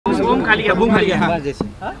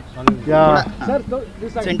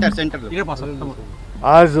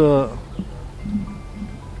आज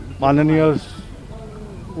माननीय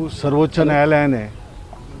सर्वोच्च न्यायालयाने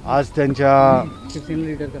आज त्यांच्या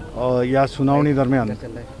या सुनावणी दरम्यान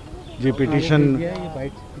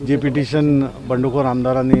जी पिटिशन बंडखोर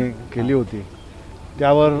आमदारांनी केली होती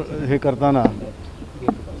त्यावर हे करताना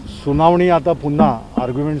सुनावणी आता पुन्हा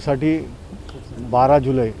आर्ग्युमेंटसाठी 12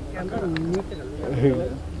 जुलै हे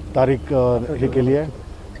तारीख हे केली आहे.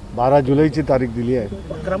 12 जुलैची तारीख दिली आहे.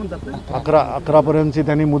 11पर्यंतची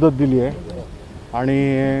त्यांनी मुदत दिली आहे आणि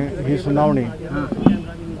ही सुनावणी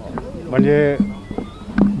म्हणजे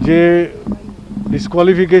जे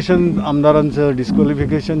डिस्क्वालिफिकेशन आमदारांचं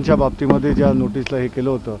डिस्क्वालिफिकेशनच्या बाबतीमध्ये ज्या नोटीसला हे केलं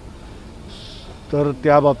होतं तर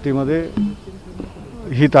त्या बाबतीमध्ये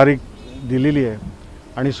ही तारीख दिलेली आहे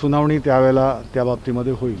आणि सुनावणी त्यावेळेला त्या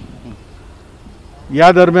बाबतीमध्ये होईल.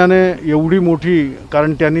 या दरम्यान एवढी मोठी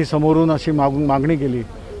कारण त्यांनी समोरून अशी मागणी केली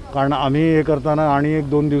कारण आम्ही हे करताना आणि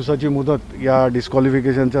 1-2 दिवसाची मुदत या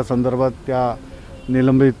डिस्क्वालिफिकेशनच्या संदर्भात त्या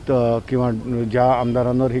निलंबित किंवा ज्या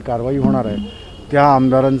आमदारांवर ही कारवाई होणार आहे त्या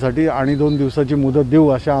आमदारांसाठी आणि 2 दिवसाची मुदत देऊ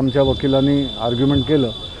अशा आमच्या वकिलांनी आर्ग्युमेंट केलं.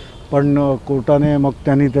 पण कोर्टाने मग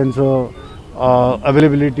त्यांनी त्यांचं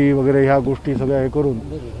अवेलेबिलिटी वगैरे ह्या गोष्टी सगळ्या हे करून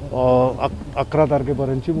 11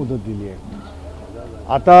 तारखेपर्यंतची मुदत दिली आहे.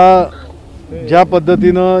 आता ज्या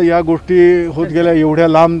पद्धतीनं या गोष्टी होत गेल्या एवढ्या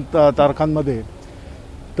लांब तारखांमध्ये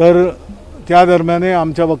तर त्या दरम्यान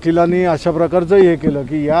आमच्या वकिलांनी अशा प्रकारचं हे केलं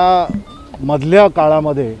की या मधल्या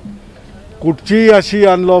काळामध्ये कुठची अशी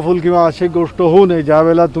अनलॉफुल किंवा अशी गोष्ट होऊ नये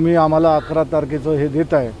ज्यावेळेला तुम्ही आम्हाला 11 तारखेचं हे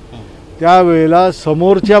देत आहे त्यावेळेला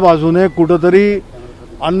समोरच्या बाजूने कुठंतरी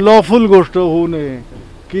अनलॉफुल गोष्ट होऊ नये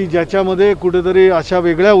की ज्याच्यामध्ये कुठेतरी अशा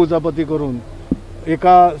वेगळ्या उचापती करून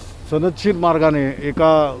एका सनदशीर मार्गाने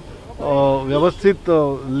एका व्यवस्थित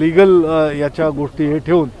लीगल याच्या गोष्टी हे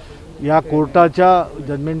ठेवून या कोर्टाच्या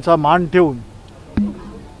जजमेंटचा मान ठेवून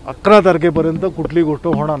 11 तारखेपर्यंत कुठली गोष्ट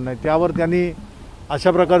होणार नाही त्यावर त्यांनी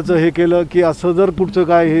अशा प्रकारचं हे केलं की असं जर पुढचं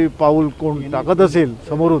काय हे पाऊल कोण टाकत असेल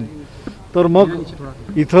समोरून तर मग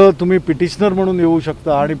इथं तुम्ही पिटिशनर म्हणून येऊ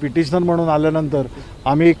शकता आणि पिटिशनर म्हणून आल्यानंतर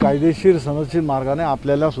आम्ही कायदेशीर सनदशीर मार्गाने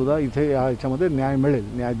आपल्याला सुद्धा इथे याच्यामध्ये न्याय मिळेल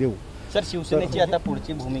न्याय देऊ. सर शिवसेनेची आता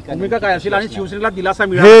पुढची भूमिका काय असेल आणि शिवसेनेला दिलासा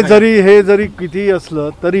मिळेल हे जरी किती असलं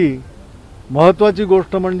तरी महत्त्वाची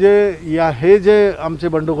गोष्ट म्हणजे हे जे आमचे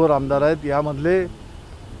बंडखोर आमदार आहेत यामधले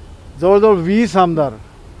जवळजवळ 20 आमदार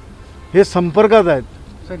हे संपर्कात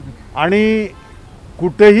आहेत आणि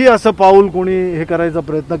कुठेही असं पाऊल कोणी हे करायचा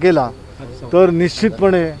प्रयत्न केला तर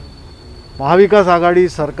निश्चितपणे महाविकास आघाडी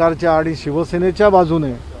सरकारच्या आणि शिवसेनेच्या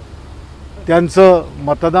बाजूने त्यांचं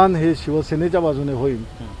मतदान हे शिवसेनेच्या बाजूने होईल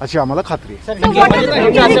अशी आम्हाला खात्री आहे.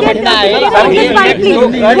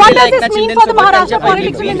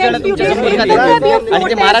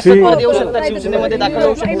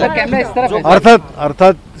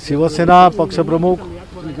 अर्थात शिवसेना पक्षप्रमुख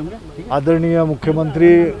आदरणीय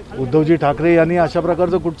मुख्यमंत्री उद्धवजी ठाकरे यांनी अशा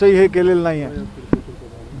प्रकारचं कुठचंही हे केलेलं नाही आहे.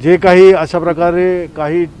 जे काही अशा प्रकारे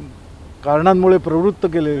काही कारणांमुळे प्रवृत्त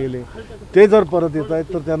केले गेले ते जर परत येत आहेत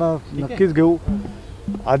तर त्यांना नक्कीच घेऊ.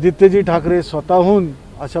 आदित्यजी ठाकरे स्वतःहून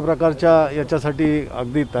अशा प्रकारच्या याच्यासाठी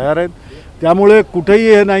अगदी तयार आहेत त्यामुळे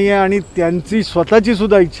कुठेही हे नाही आहे आणि त्यांची स्वतःची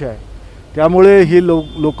सुद्धा इच्छा आहे त्यामुळे ही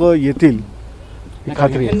लोक येतील ही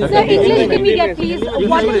खात्री आहे.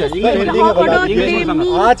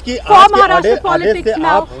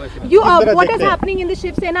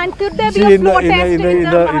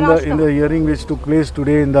 In the hearing which took place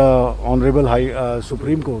today in the Honorable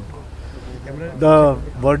Supreme Court, the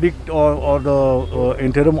verdict or the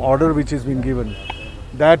interim order which has been given,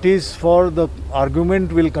 that is for the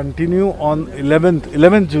argument will continue on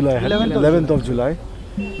 11th of July.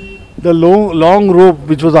 The long rope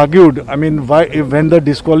which was argued, I mean, when the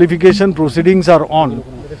disqualification proceedings are on,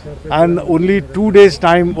 and only 2 days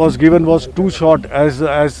time was given was too short, as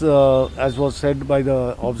was said by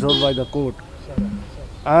observed by the court,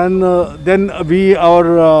 and then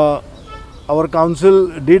our counsel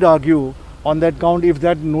did argue on that count. If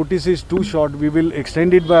that notice is too short, we will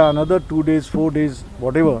extend it by another 2 days, 4 days,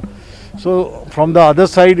 whatever. So from the other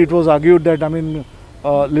side, it was argued that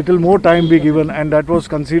little more time be given, and that was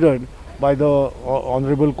considered by the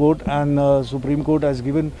Honorable Court, and Supreme Court has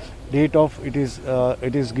given date of it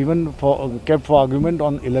is given for kept for argument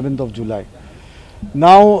on 11th of July.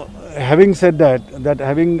 Now, having said that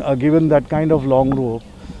having given that kind of long rope,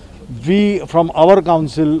 we from our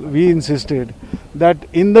counsel we insisted that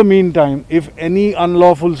in the meantime, if any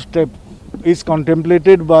unlawful step is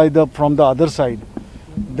contemplated from the other side,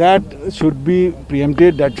 that should be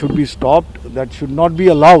preempted, that should be stopped, that should not be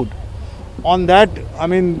allowed. On that,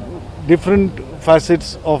 different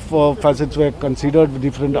facets were considered,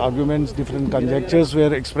 different arguments, different conjectures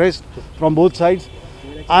were expressed from both sides,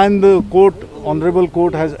 and the honorable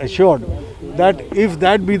court has assured that if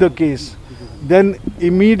that be the case, then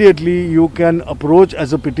immediately you can approach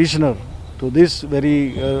as a petitioner to this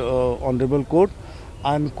very honorable court,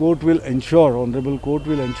 and honorable court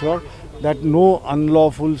will ensure that no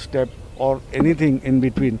unlawful step or anything in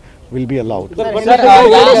between will be allowed. Yeah,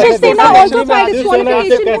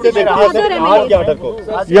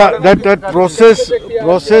 that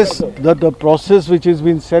the process which has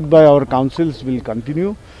been set by our councils will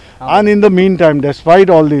continue, and in the meantime, despite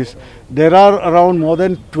all this, there are around more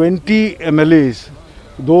than 20 MLAs,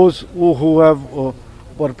 those who have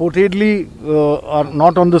purportedly are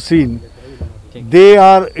not on the scene. They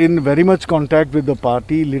are in very much contact with the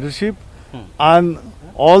party leadership, and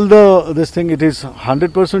all this thing, it is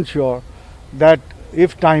 100% sure that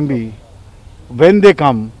if time be,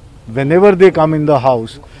 whenever they come in the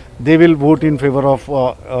house, they will vote in favor of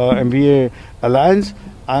MVA alliance,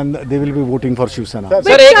 and they will be voting for Shiv Sena.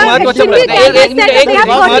 Sir एक महत्त्वाचा प्रश्न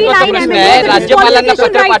आहे राज्यपालांना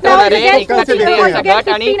पत्र पाठवणारे एकनाथ शिंदे यांचा गट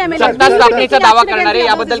आणि सत्ता स्थापनेचा दावा करणारे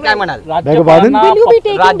याबद्दल काय म्हणाल? Will you be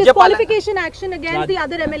taking disqualification action against the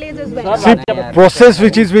other MLAs as well? See, process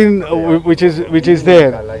which is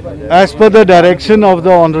there, as per the direction of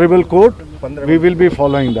the honorable court, we will be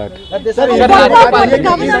following that.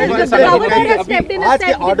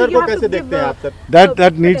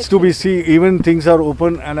 That needs to be seen. Even things are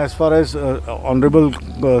open, and as far as honorable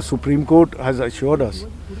Supreme Court has assured us,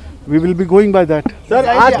 we will be going by that. Sir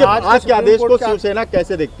आज के आदेश को शिवसेना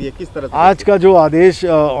कैसे देखती है, किस तरह से? आज का जो आदेश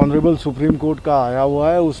ऑनरेबल सुप्रीम कोर्ट का आया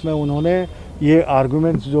हुआ है, उसमें उन्होंने ये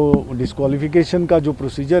आर्गुमेंट्स जो डिस्क्वालिफिकेशन का जो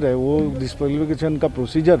प्रोसीजर है, वो डिस्क्वालिफिकेशन का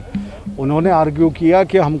प्रोसीजर उन्होंने आर्ग्यू किया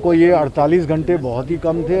कि हमको ये 48 घंटे बहुत ही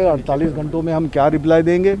कम थे, 48 घंटों में हम क्या रिप्लाई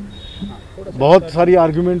देंगे। बहुत सारी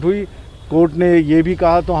आर्ग्यूमेंट हुई, कोर्ट ने ये भी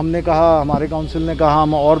कहा, तो हमने कहा, हमारे काउंसिल ने कहा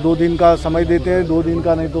हम और 2 दिन का समय देते हैं, 2 दिन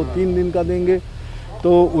का नहीं तो 3 दिन का देंगे।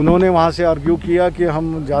 तो उन्होंने वहाँ से आर्ग्यू किया कि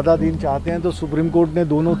हम ज़्यादा दिन चाहते हैं, तो सुप्रीम कोर्ट ने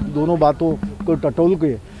दोनों बातों को टटोल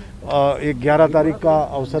के एक 11 तारीख का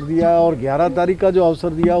अवसर दिया है, और 11 तारीख का जो अवसर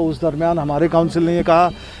दिया उस दरमियान हमारे काउंसिल ने ये कहा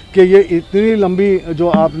कि ये इतनी लंबी जो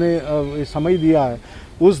आपने समय दिया है,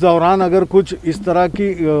 उस दौरान अगर कुछ इस तरह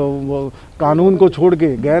की कानून को छोड़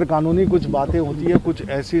के गैर कानूनी कुछ बातें होती है, कुछ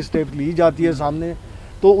ऐसी स्टेप ली जाती है सामने,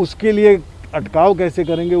 तो उसके लिए अटकाव कैसे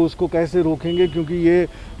करेंगे, उसको कैसे रोकेंगे, क्योंकि ये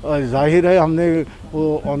जाहिर है हमने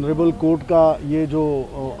ऑनरेबल कोर्ट का ये जो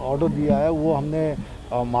ऑर्डर दिया है वो हमने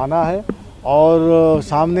माना है, और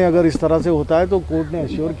सामने अगर इस तरह से होता है तो कोर्ट ने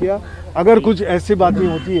एश्योर किया, अगर कुछ ऐसी बातें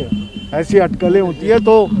होती है, ऐसी अटकलें होती है,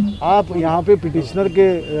 तो आप यहाँ पे पिटिशनर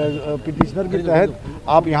के तहत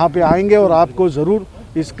आप यहाँ पे आएंगे और आपको ज़रूर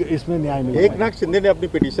इसमें न्याय मिलेगा। एकनाथ शिंदे ने अपनी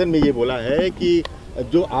पिटीशन में ये बोला है कि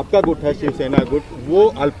जो आपका गुट है, शिवसेना गुट, वो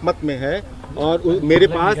अल्पमत में है और मेरे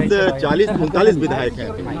पास 40-39 विधायक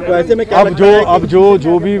हैं, तो ऐसे में क्या अब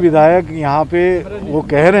जो भी विधायक यहाँ पे वो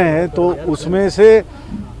कह रहे हैं, तो उसमें से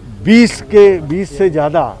 20 से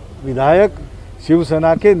ज़्यादा विधायक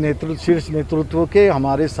शिवसेना के शीर्ष नेतृत्व के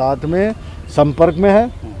हमारे साथ में संपर्क में है,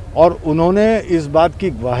 और उन्होंने इस बात की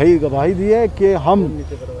गवाही दी है कि हम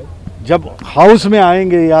जब हाउस में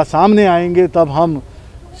आएंगे या सामने आएंगे, तब हम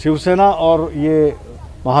शिवसेना और ये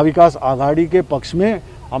महाविकास आघाड़ी के पक्ष में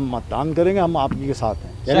हम मतदान करेंगे, हम आपके के साथ हैं।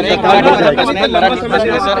 सर एक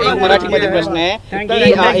मराठीमध्ये प्रश्न आहे की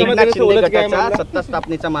एकनाथ शिंदे गटाचा सत्ता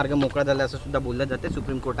स्थापनेचा मार्ग मोकळा झाला असं सुद्धा बोललं जाते।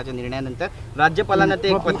 सुप्रीम कोर्टाच्या निर्णयानंतर राज्यपालांना ते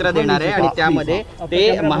एक पत्र देणार आहे, आणि त्यामध्ये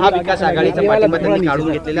ते महाविकास आघाडीचा पाठिंबा त्यांनी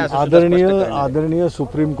काढून घेतलेला असं आदरणीय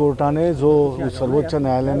सुप्रीम कोर्टाने जो सर्वोच्च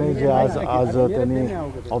न्यायालयाने जे आज त्यांनी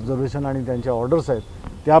ऑब्झर्वेशन आणि त्यांच्या ऑर्डर्स आहेत,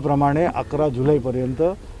 त्याप्रमाणे 11 जुलैपर्यंत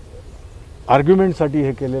आर्ग्युमेंटसाठी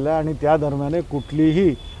हे केलेलं आहे, आणि त्या दरम्यान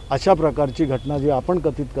कुठलीही अशा प्रकारची घटना जी आपण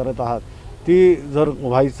कथित करत आहात ती जर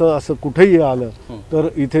व्हायचं असं कुठेही आलं तर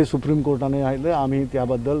इथे सुप्रीम कोर्टाने सांगितलं, आम्ही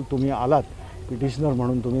त्याबद्दल तुम्ही आलात पिटिशनर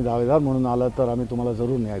म्हणून, तुम्ही दावेदार म्हणून आलात, तर आम्ही तुम्हाला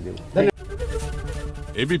जरूर न्याय देऊ।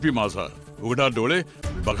 एबीपी माझा, उघडा डोळे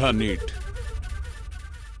बघा नीट।